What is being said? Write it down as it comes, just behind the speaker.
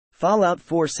Fallout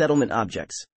 4 Settlement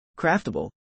Objects. Craftable.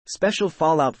 Special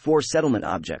Fallout 4 Settlement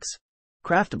Objects.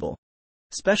 Craftable.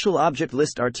 Special Object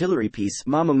List Artillery Piece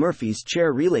Mama Murphy's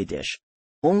Chair Relay Dish.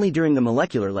 Only during the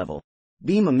molecular level.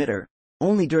 Beam Emitter.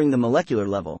 Only during the molecular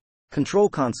level. Control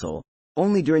Console.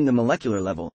 Only during the molecular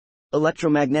level.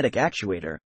 Electromagnetic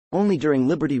Actuator. Only during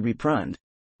Liberty Reprund.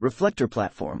 Reflector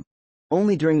Platform.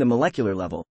 Only during the molecular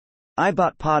level.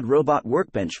 iBot Pod Robot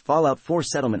Workbench Fallout 4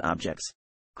 Settlement Objects.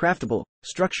 Craftable.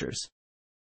 Structures.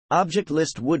 Object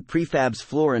List Wood Prefabs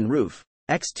Floor and Roof.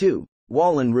 X2.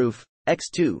 Wall and Roof.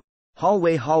 X2.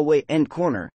 Hallway End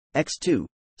Corner. X2.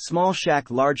 Small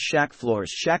Shack Large Shack Floors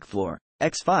Shack Floor.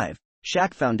 X5.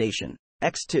 Shack Foundation.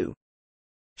 X2.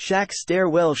 Shack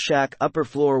Stairwell Shack Upper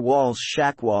Floor Walls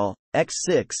Shack Wall.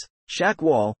 X6. Shack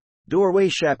Wall. Doorway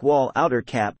Shack Wall Outer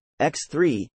Cap.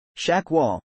 X3. Shack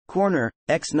Wall. Corner.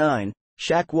 X9.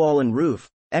 Shack Wall and Roof.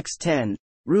 X10.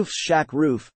 Roofs Shack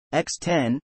Roof.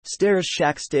 X10. Stairs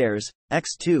Shack Stairs.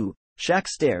 X2. Shack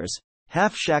Stairs.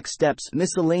 Half Shack Steps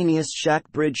Miscellaneous Shack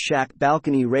Bridge Shack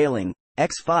Balcony Railing.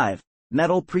 X5.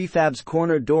 Metal Prefabs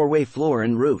Corner Doorway Floor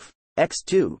and Roof.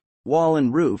 X2. Wall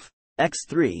and Roof.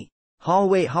 X3.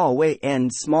 Hallway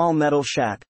End Small Metal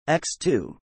Shack.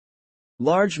 X2.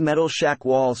 Large Metal Shack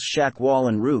Walls Shack Wall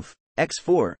and Roof.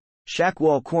 X4. Shack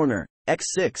Wall Corner.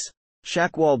 X6.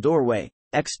 Shack Wall Doorway.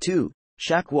 X2.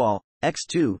 Shack Wall.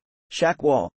 X2. Shack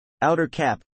Wall. Outer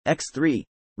Cap. X3.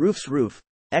 Roofs Roof.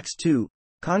 X2.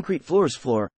 Concrete Floors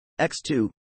Floor. X2.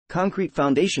 Concrete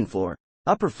Foundation Floor.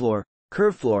 Upper Floor.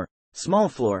 Curve Floor. Small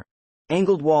Floor.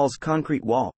 Angled Walls Concrete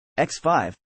Wall.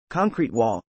 X5. Concrete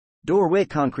Wall. Doorway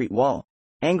Concrete Wall.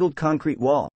 Angled Concrete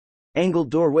Wall. Angled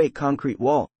Doorway Concrete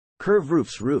Wall. Curve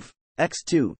Roofs Roof.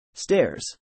 X2. Stairs.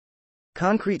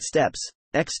 Concrete Steps.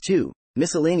 X2.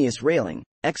 Miscellaneous Railing.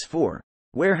 X4.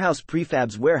 Warehouse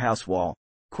Prefabs Warehouse Wall.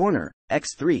 Corner.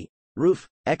 X3. Roof.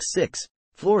 X6.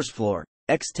 Floors Floor.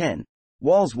 X10.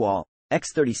 Walls Wall.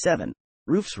 X37.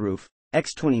 Roofs Roof.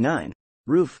 X29.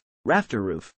 Roof. Rafter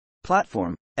Roof.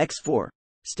 Platform. X4.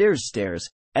 Stairs Stairs.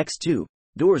 X2.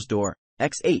 Doors Door.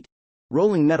 X8.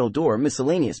 Rolling Metal Door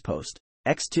Miscellaneous Post.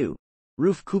 X2.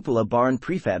 Roof Cupola Barn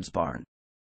Prefabs Barn.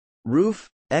 Roof.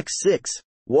 X6.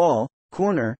 Wall.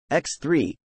 Corner.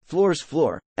 X3. Floors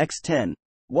Floor. X10.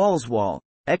 Walls Wall.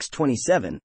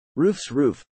 X27. Roofs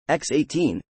Roof.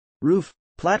 X18. Roof.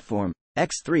 Platform.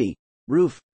 X3.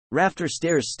 Roof. Rafter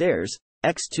Stairs Stairs.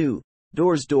 X2.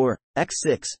 Doors Door.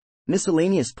 X6.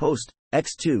 Miscellaneous Post.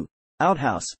 X2.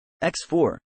 Outhouse.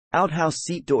 X4. Outhouse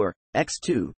Seat Door.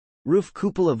 X2. Roof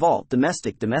Cupola Vault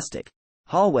Domestic.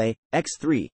 Hallway.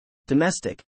 X3.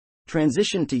 Domestic.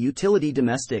 Transition to Utility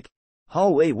Domestic.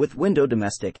 Hallway with Window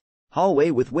Domestic.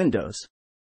 Hallway with Windows.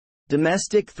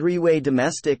 Domestic 3-way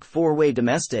Domestic 4-way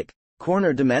Domestic.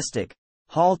 Corner Domestic.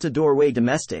 Hall to Doorway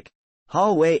Domestic.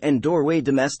 Hallway and Doorway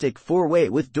Domestic 4-way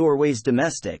with Doorways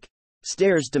Domestic.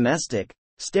 Stairs Domestic.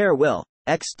 Stairwell.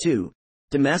 X2.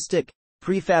 Domestic.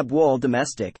 Prefab Wall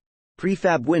Domestic.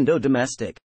 Prefab Window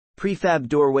Domestic. Prefab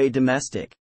Doorway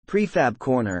Domestic. Prefab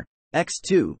Corner.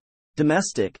 X2.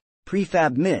 Domestic.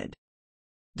 Prefab Mid.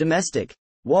 Domestic.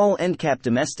 Wall End Cap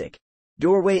Domestic.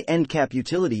 Doorway End Cap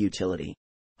Utility.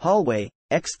 Hallway.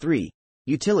 X3.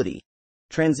 Utility.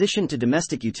 Transition to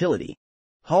Domestic Utility.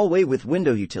 Hallway with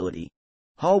Window Utility.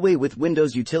 Hallway with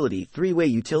Windows Utility 3-way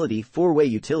Utility 4-way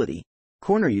Utility.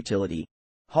 Corner Utility.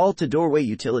 Hall to Doorway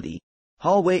Utility.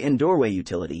 Hallway and Doorway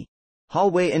Utility.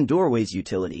 Hallway and Doorways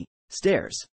Utility.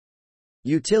 Stairs.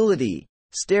 Utility.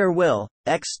 Stairwell.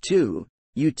 X2.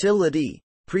 Utility.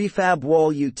 Prefab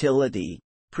Wall Utility.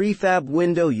 Prefab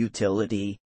Window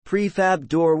Utility. Prefab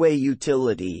Doorway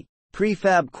Utility.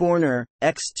 Prefab Corner.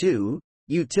 X2.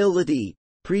 Utility.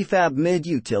 Prefab Mid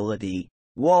Utility.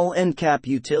 Wall End Cap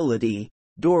Utility.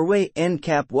 Doorway End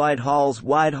Cap Wide Halls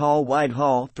Wide Hall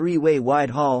 3-way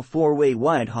Wide Hall 4-way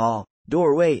Wide Hall.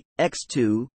 Doorway.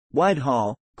 X2. Wide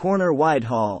Hall. Corner Wide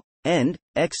Hall. End.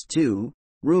 X2.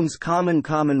 Rooms Common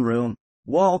Room.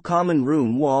 Wall Common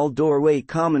Room Wall Doorway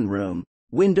Common Room.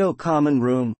 Window Common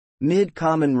Room. Mid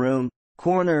Common Room.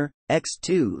 Corner.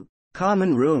 X2.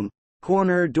 Common Room.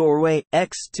 Corner Doorway.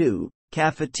 X2.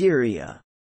 Cafeteria.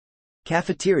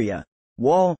 Cafeteria.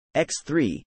 Wall.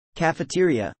 X3.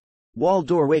 Cafeteria. Wall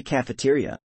Doorway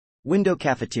Cafeteria. Window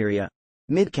Cafeteria.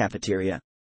 Mid Cafeteria.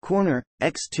 Corner.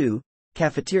 X2.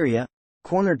 Cafeteria.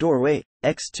 Corner Doorway.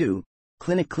 X2.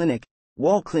 Clinic.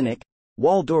 Wall Clinic.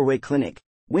 Wall Doorway Clinic.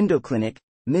 Window Clinic.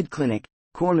 Mid Clinic.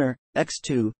 Corner.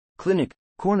 X2. Clinic.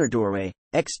 Corner Doorway.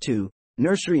 X2.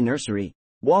 Nursery.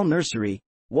 Wall Nursery.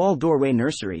 Wall Doorway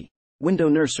Nursery. Window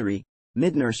Nursery.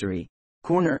 Mid Nursery.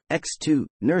 Corner. X2.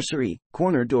 Nursery.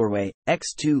 Corner Doorway.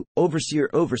 X2.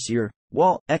 Overseer.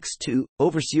 wall, X2,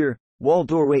 overseer, wall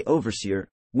doorway overseer,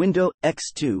 window,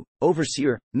 X2,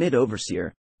 overseer, mid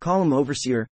overseer, column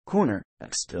overseer, corner,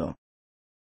 X2.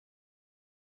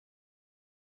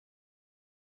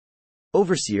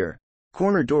 Overseer,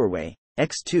 corner doorway,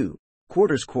 X2,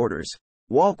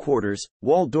 quarters,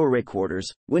 wall doorway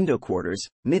quarters, window quarters,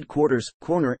 mid quarters,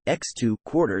 corner, X2,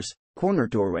 quarters, corner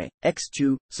doorway,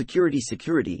 X2, security,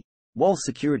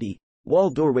 wall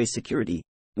doorway security,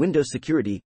 window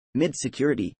security, mid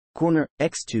security, corner,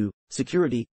 X2,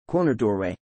 security, corner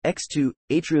doorway, X2,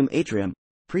 atrium,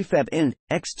 prefab end,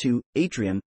 X2,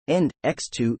 atrium, end,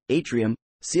 X2, atrium,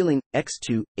 ceiling,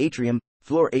 X2, atrium,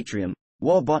 floor atrium,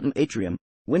 wall bottom atrium,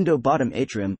 window bottom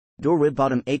atrium, doorway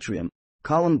bottom atrium,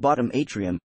 column bottom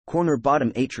atrium, corner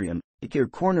bottom atrium,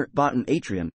 corner bottom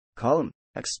atrium, column,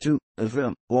 X2,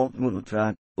 atrium, wall,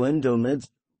 window mid,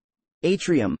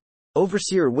 atrium,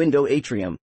 overseer window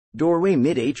atrium, doorway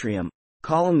mid atrium,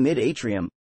 column mid atrium,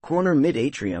 corner mid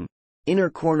atrium, inner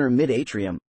corner mid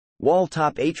atrium, wall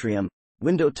top atrium,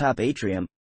 window top atrium,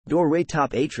 doorway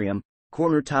top atrium,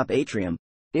 corner top atrium,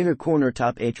 inner corner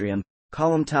top atrium,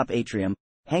 column top atrium,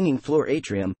 hanging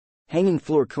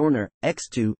floor corner,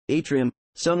 X2, atrium,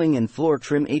 ceiling and floor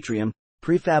trim atrium,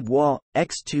 prefab wall,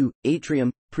 X2,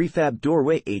 atrium, prefab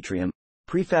doorway atrium,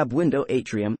 prefab window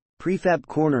atrium, prefab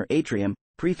corner atrium,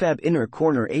 prefab inner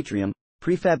corner atrium,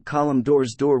 prefab column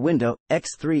doors door window,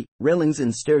 X3, railings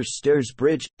and stairs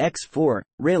bridge, X4,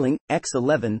 railing,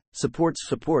 X11,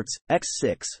 supports,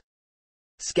 X6.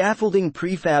 Scaffolding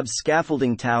prefab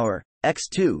scaffolding tower,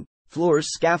 X2, floors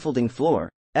scaffolding floor,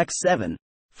 X7,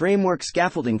 framework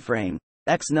scaffolding frame,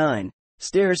 X9,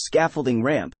 stairs scaffolding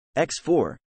ramp,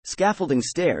 X4, scaffolding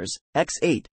stairs,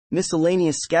 X8,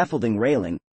 miscellaneous scaffolding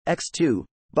railing, X2,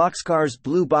 boxcars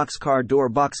blue boxcar door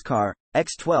boxcar,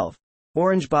 X12,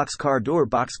 orange boxcar door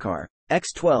boxcar,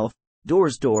 X12,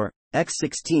 doors door,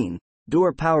 X16,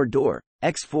 door power door,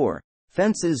 X4,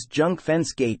 fences junk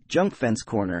fence gate junk fence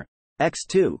corner,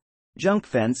 X2, junk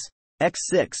fence,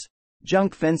 X6,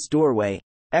 junk fence doorway,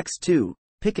 X2,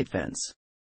 picket fence.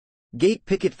 Gate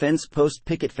picket fence post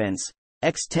picket fence,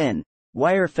 X10,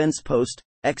 wire fence post,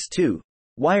 X2,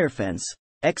 wire fence,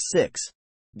 X6.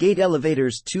 Gate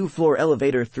elevators 2-floor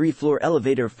elevator 3-floor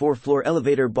elevator 4-floor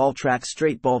elevator ball track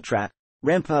straight ball track,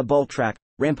 ramp high,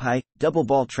 double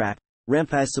ball track,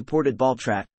 ramp high supported ball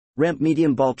track, ramp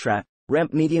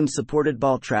medium supported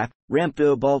ball track, ramp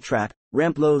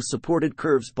low supported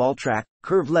curves ball track,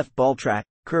 curve left ball track,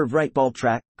 curve right ball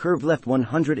track, curve left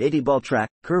 180 ball track,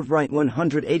 curve right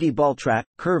 180 ball track,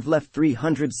 curve left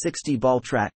 360 ball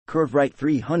track, curve right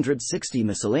 360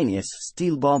 miscellaneous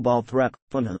steel ball track,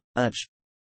 funnel,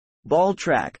 ball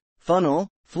track, funnel,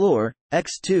 floor,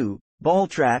 X2, ball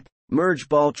track, merge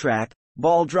ball track,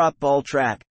 ball drop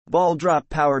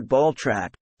powered ball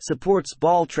track, supports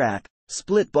ball track,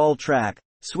 split ball track,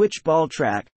 switch ball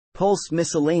track, pulse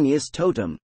miscellaneous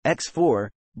totem, X4,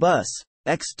 bus,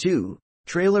 X2,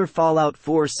 trailer fallout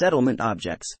 4 settlement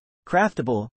objects,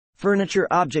 craftable, furniture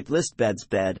object list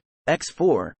bed,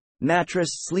 X4, mattress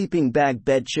sleeping bag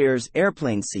bed chairs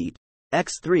airplane seat,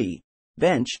 X3,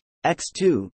 bench,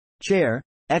 X2, chair,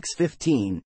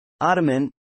 X15,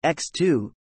 ottoman,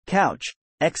 X2, couch,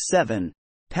 X7,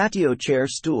 patio chair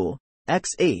stool,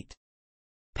 X8,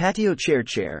 patio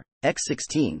chair,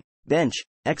 X16, bench,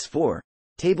 X4,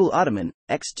 table ottoman,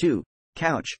 X2,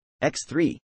 couch,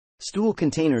 X3, stool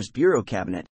containers bureau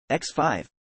cabinet, X5,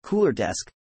 cooler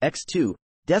desk, X2,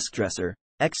 desk dresser,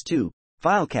 X2,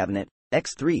 file cabinet,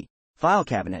 X3, file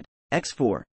cabinet,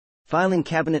 X4, filing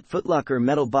cabinet footlocker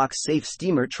metal box safe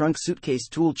steamer trunk suitcase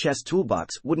tool chest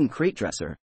toolbox wooden crate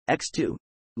dresser, X2,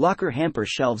 locker hamper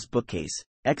shelves bookcase,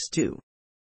 X2,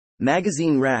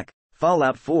 magazine rack,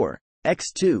 fallout 4,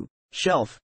 X2,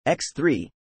 shelf, X3,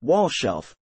 wall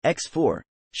shelf, X4,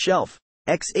 shelf,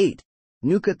 X8,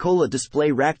 Nuka-Cola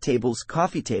display rack tables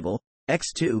coffee table,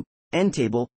 X2, end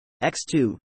table,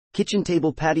 X2, kitchen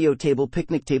table patio table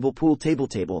picnic table pool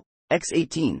table,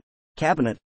 X18,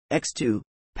 cabinet, X2,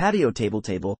 patio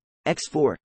table,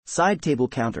 X4, side table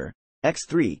counter,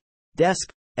 X3,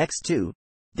 desk, X2,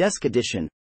 desk addition,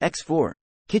 X4,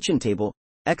 kitchen table,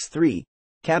 X3,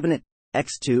 cabinet,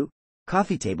 X2,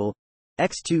 coffee table,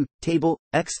 X2, table,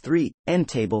 X3, end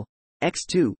table,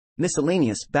 X2,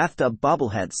 miscellaneous bathtub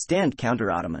bobblehead stand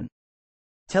counter ottoman.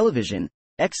 Television,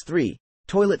 X3,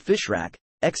 toilet fish rack,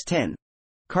 X10,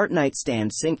 cart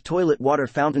nightstand sink toilet water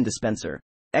fountain dispenser,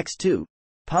 X2,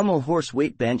 pommel horse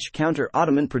weight bench counter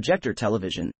ottoman projector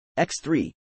television,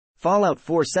 X3, fallout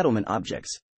 4 settlement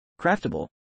objects, craftable,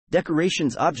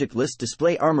 decorations object list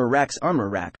display armor rack,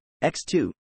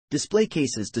 X2, display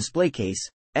case,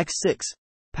 X6,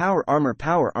 Power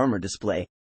armor display,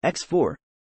 X4.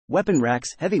 Weapon racks,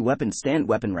 heavy weapon stand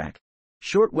weapon rack,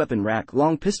 short weapon rack,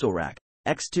 long pistol rack,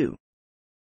 X2.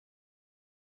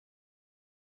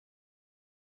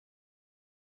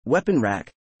 Weapon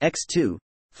rack, X2.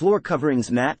 Floor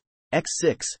coverings mat,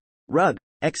 X6. Rug,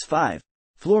 X5.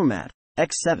 Floor mat,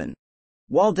 X7.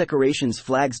 Wall decorations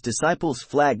flags disciples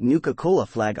flag Nuka-Cola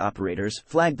flag operators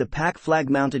flag the pack flag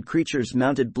mounted creatures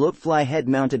mounted bloatfly head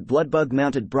mounted bloodbug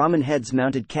mounted Brahmin heads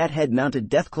mounted cat head mounted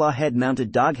deathclaw head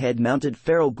mounted dog head mounted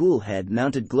feral ghoul head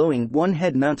mounted glowing one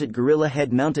head mounted gorilla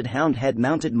head mounted hound head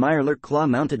mounted mirelurk claw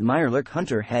mounted mirelurk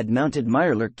hunter head mounted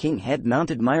mirelurk king head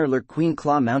mounted mirelurk queen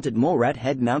claw mounted mole rat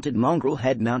head mounted mongrel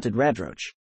head mounted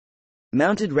radroach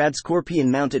mounted rad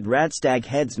scorpion mounted rad stag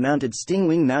heads mounted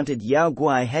stingwing mounted yao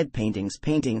guai head paintings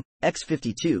painting,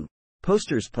 X52,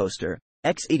 posters poster,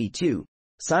 X82,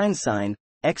 sign,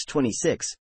 X26,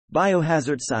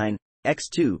 biohazard sign,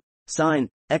 X2, sign,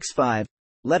 X5,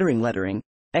 lettering,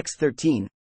 X13,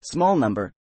 small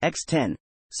number, X10,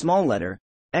 small letter,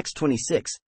 X26,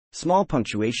 small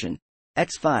punctuation,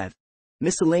 X5,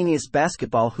 miscellaneous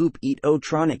basketball hoop eat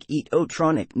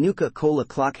O-tronic Nuka-Cola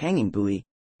clock hanging buoy,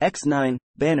 X9,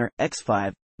 banner,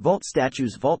 X5, vault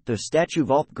statues vault the statue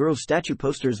vault girl statue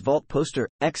posters vault poster,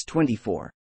 X24.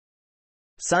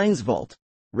 Signs vault.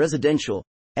 Residential,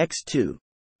 X2.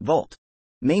 Vault.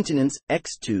 Maintenance,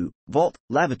 X2. Vault,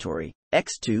 lavatory,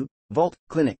 X2. Vault,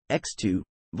 clinic, X2.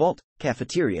 Vault,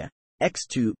 cafeteria,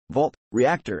 X2. Vault,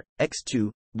 reactor,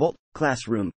 X2. Vault,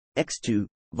 classroom, X2.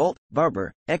 Vault,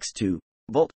 barber, X2.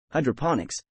 Vault,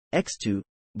 hydroponics, X2.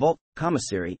 Vault,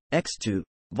 commissary, X2.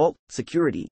 Vault,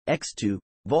 security, X2,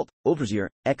 Vault, overseer,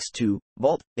 X2,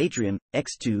 Vault, atrium,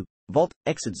 X2, Vault,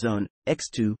 exit zone,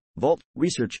 X2, Vault,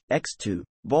 research, X2,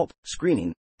 Vault,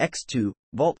 screening, X2,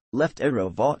 Vault, left arrow,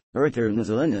 Vault,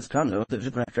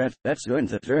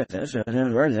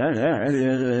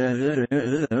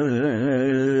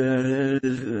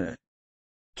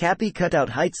 Cappy cutout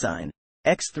height sign,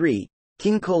 X3,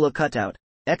 King Cola cutout,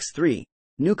 X3,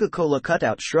 Nuka-Cola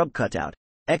cutout shrub cutout,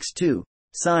 X2,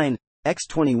 sign,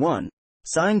 X21.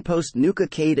 Signpost Nuka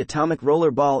Cade atomic roller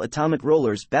ball atomic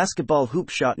rollers basketball hoop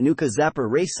shot Nuka zapper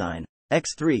race sign,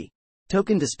 X3.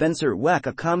 Token dispenser whack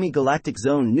Akami galactic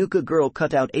zone Nuka girl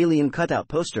cutout alien cutout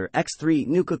poster X3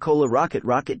 Nuka-Cola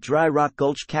rocket dry rock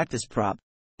gulch cactus prop,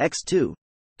 X2.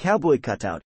 Cowboy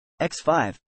cutout,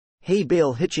 X5. Hay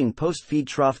bale hitching post feed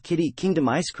trough kitty kingdom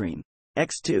ice cream,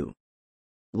 X2.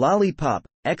 Lollipop,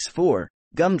 X4.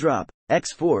 Gumdrop,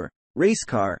 X4. Race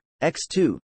car,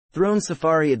 X2. Throne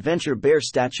Safari Adventure Bear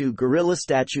Statue Gorilla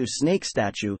Statue Snake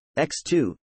Statue,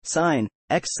 X2. Sign,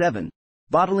 X7.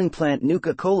 Bottling Plant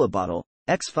Nuka-Cola Bottle,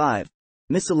 X5.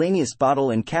 Miscellaneous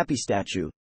Bottle and Cappy Statue,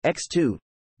 X2.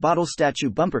 Bottle Statue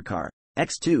Bumper Car,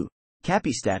 X2.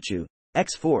 Cappy Statue,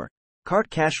 X4. Cart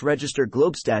Cash Register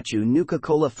Globe Statue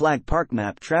Nuka-Cola Flag Park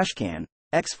Map Trash Can,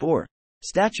 X4.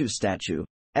 Statue,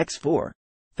 X4.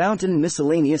 Fountain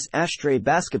Miscellaneous Ashtray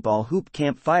Basketball Hoop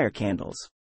Campfire Candles.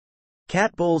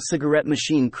 Cat bowl cigarette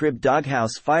machine crib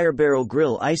doghouse fire barrel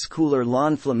grill ice cooler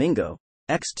lawn flamingo,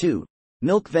 X2.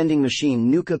 Milk vending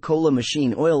machine Nuka-Cola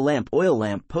machine oil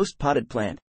lamp post potted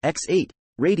plant, X8.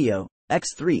 Radio,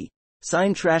 X3.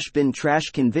 Sign trash bin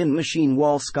trash can bin machine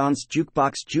wall sconce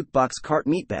jukebox cart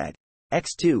meat bag,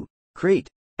 X2. Crate,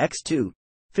 X2.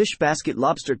 Fish basket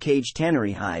lobster cage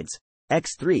tannery hides,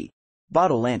 X3.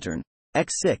 Bottle lantern,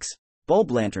 X6.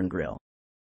 Bulb lantern grill.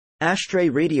 Ashtray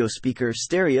radio speaker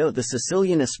stereo the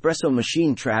Sicilian espresso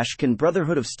machine trash can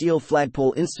Brotherhood of Steel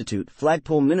Flagpole Institute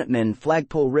Flagpole Minutemen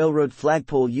Flagpole Railroad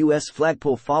Flagpole US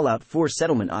Flagpole Fallout 4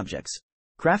 settlement objects.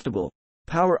 Craftable.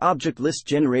 Power object list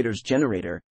generators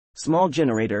generator. Small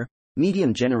generator,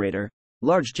 medium generator,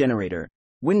 large generator,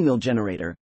 windmill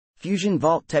generator. Fusion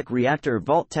Vault Tech reactor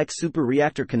Vault Tech super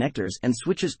reactor connectors and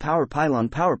switches power pylon.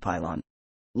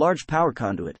 Large power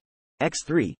conduit.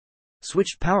 X3.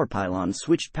 Switched power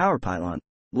pylon,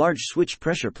 large switch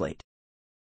pressure plate.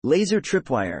 Laser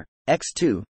tripwire,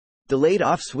 X2. Delayed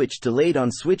off switch, delayed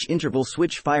on switch interval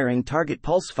switch firing target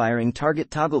pulse firing target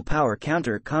toggle power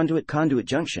counter conduit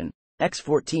junction,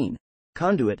 X14.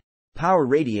 Conduit, power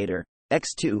radiator,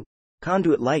 X2.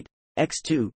 Conduit light,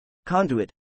 X2.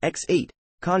 Conduit, X8.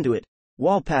 Conduit,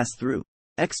 wall pass through,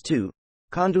 X2.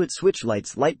 Conduit switch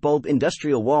lights light bulb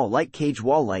industrial wall light cage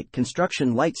wall light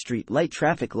construction light street light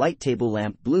traffic light table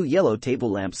lamp blue yellow table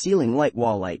lamp ceiling light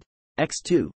wall light,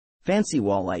 X2. Fancy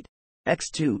wall light,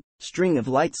 X2. String of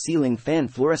light ceiling fan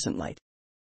fluorescent light.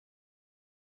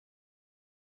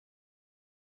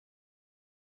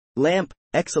 Lamp,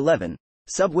 X11.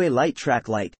 Subway light track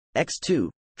light, X2.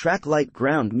 Track light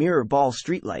ground mirror ball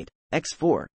street light,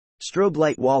 X4. Strobe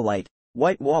light wall light,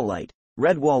 white wall light,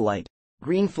 red wall light,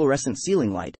 green fluorescent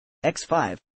ceiling light,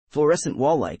 X5, fluorescent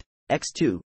wall light,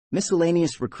 X2,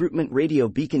 miscellaneous recruitment radio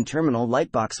beacon terminal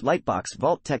lightbox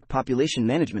vault-tech population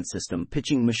management system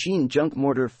pitching machine junk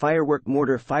mortar, firework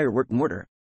mortar,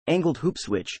 angled hoop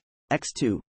switch,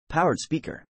 X2, powered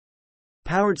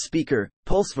speaker,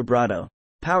 pulse vibrato,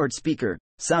 powered speaker,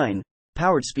 sine,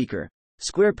 powered speaker,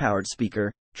 square powered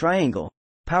speaker, triangle,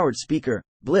 powered speaker,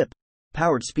 blip,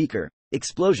 powered speaker,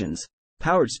 explosions,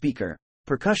 powered speaker,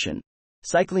 percussion,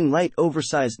 cycling light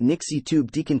oversized Nixie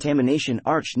tube decontamination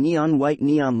arch neon white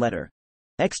neon letter,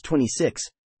 X26,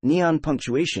 neon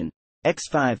punctuation,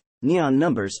 X5, neon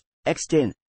numbers,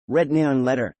 X10, red neon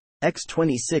letter,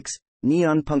 X26,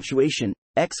 neon punctuation,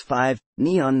 X5,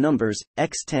 neon numbers,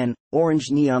 X10,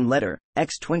 orange neon letter,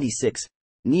 X26,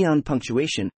 neon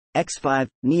punctuation, X5,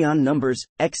 neon numbers,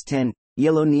 X10,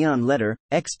 yellow neon letter,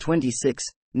 X26,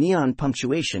 neon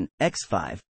punctuation,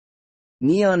 X5,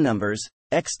 neon numbers,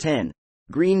 X10,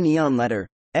 green neon letter,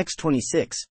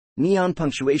 X26, neon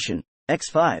punctuation,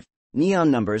 X5, neon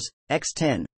numbers,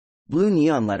 X10, blue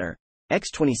neon letter,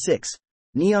 X26,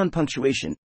 neon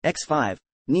punctuation, X5,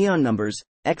 neon numbers,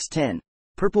 X10,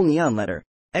 purple neon letter,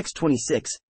 X26,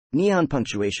 neon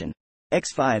punctuation,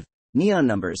 X5, neon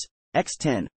numbers,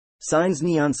 X10, signs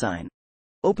neon sign.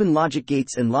 Open logic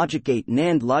gates and logic gate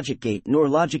NAND logic gate NOR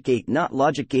logic gate NOT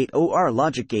logic gate OR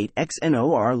logic gate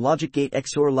XNOR logic gate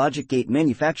XOR logic gate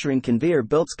manufacturing conveyor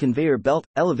belts conveyor belt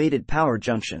elevated power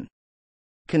junction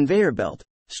conveyor belt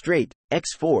straight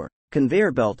X4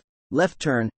 conveyor belt left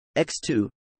turn X2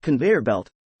 conveyor belt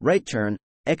right turn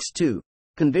X2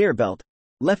 conveyor belt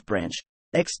left branch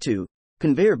X2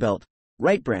 conveyor belt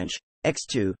right branch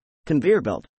X2 conveyor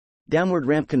belt downward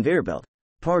ramp conveyor belt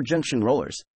power junction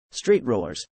rollers straight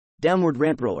rollers, downward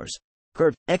ramp rollers,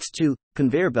 curve, X2,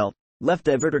 conveyor belt, left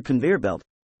diverter conveyor belt,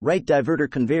 right diverter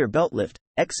conveyor belt lift,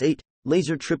 X8,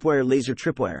 laser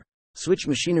tripwire, switch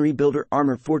machinery builder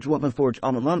armor forge weapon forge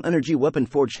alarm energy weapon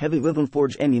forge heavy weapon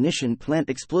forge ammunition plant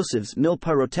explosives mill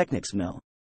pyrotechnics mill.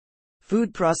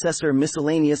 Food processor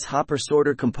miscellaneous hopper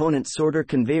sorter component sorter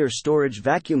conveyor storage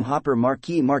vacuum hopper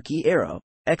marquee arrow,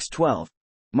 X12,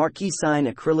 marquee sign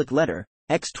acrylic letter,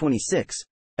 X26,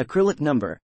 acrylic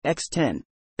number, X10,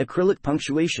 acrylic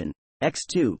punctuation,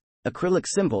 X2, acrylic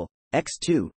symbol,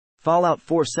 X2, Fallout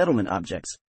 4 settlement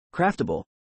objects, craftable,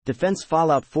 defense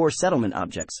Fallout 4 settlement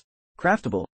objects,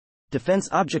 craftable, defense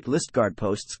object list guard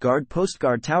posts guard post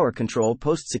guard tower control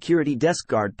post security desk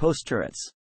guard post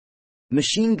turrets.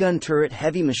 Machine gun turret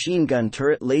heavy machine gun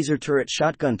turret laser turret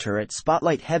shotgun turret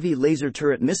spotlight heavy laser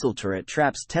turret missile turret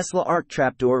traps Tesla arc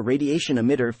trapdoor radiation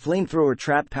emitter flamethrower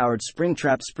trap powered spring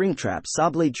trap saw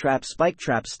blade trap spike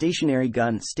trap stationary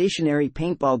gun stationary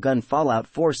paintball gun Fallout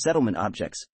 4 settlement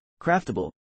objects,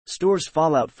 craftable, stores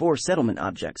Fallout 4 settlement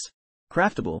objects,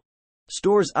 craftable,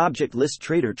 stores object list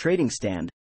trader trading stand,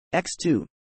 X2,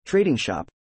 trading shop,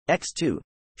 X2,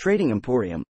 trading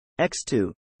emporium,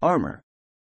 X2,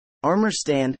 armor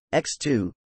stand,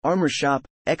 X2, armor shop,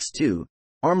 X2,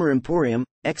 armor emporium,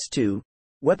 X2,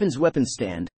 weapons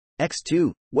stand,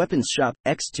 X2, weapons shop,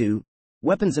 X2,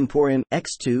 weapons emporium,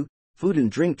 X2, food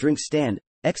and drink stand,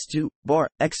 X2, bar,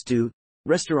 X2,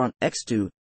 restaurant, X2,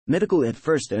 medical at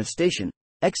first station,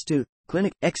 X2,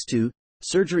 clinic, X2,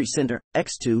 surgery center,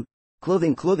 X2,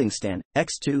 clothing stand,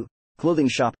 X2, clothing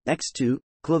shop, X2,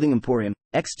 clothing emporium,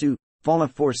 X2,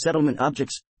 Fallout 4 settlement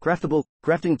objects, craftable,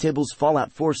 crafting tables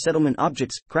Fallout 4 settlement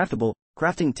objects, craftable,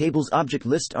 crafting tables object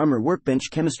list armor workbench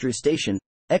chemistry station,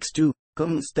 X2,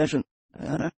 station,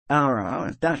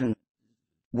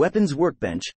 weapons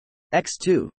workbench,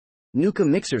 X2, Nuka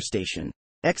mixer station,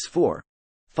 X4,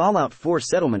 Fallout 4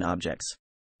 settlement objects,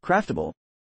 craftable,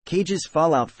 cages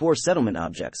Fallout 4 settlement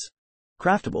objects,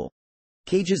 craftable,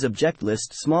 cages object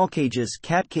list small cages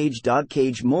cat cage dog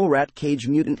cage mole rat cage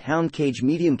mutant hound cage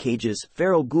medium cages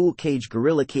feral ghoul cage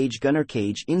gorilla cage gunner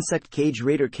cage insect cage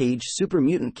raider cage super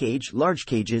mutant cage large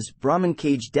cages Brahmin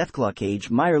cage deathclaw cage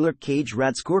mirelurk cage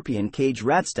rad scorpion cage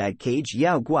radstag cage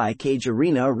yao guai cage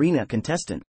arena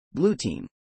contestant blue team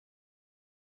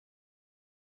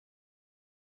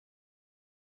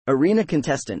arena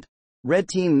contestant red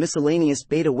team miscellaneous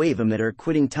beta wave emitter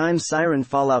quitting time siren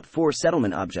Fallout 4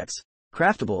 settlement objects,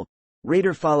 craftable,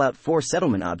 Raider Fallout 4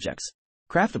 settlement objects,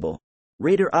 craftable,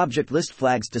 Raider object list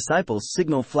flags disciples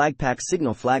signal flag pack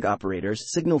signal flag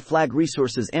operators signal flag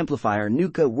resources amplifier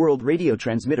Nuka world radio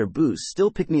transmitter booze still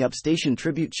pick me up station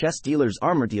tribute chest dealers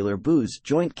armor dealer booze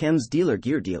joint chems dealer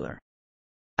gear dealer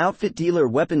outfit dealer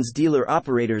weapons dealer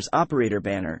operators operator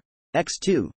banner,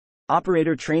 X2,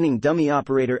 operator training dummy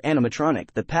operator animatronic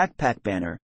the pack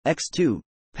banner, X2,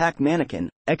 pack mannequin,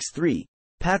 X3,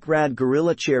 Pack Rad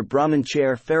Gorilla Chair Brahmin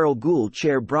Chair Feral Ghoul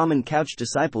Chair Brahmin Couch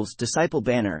Disciples Disciple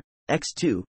Banner,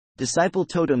 X2, Disciple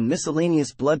Totem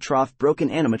Miscellaneous Blood Trough Broken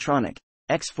Animatronic,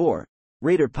 X4,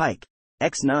 Raider Pike,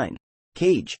 X9,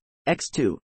 Cage,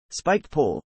 X2, Spiked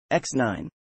Pole, X9.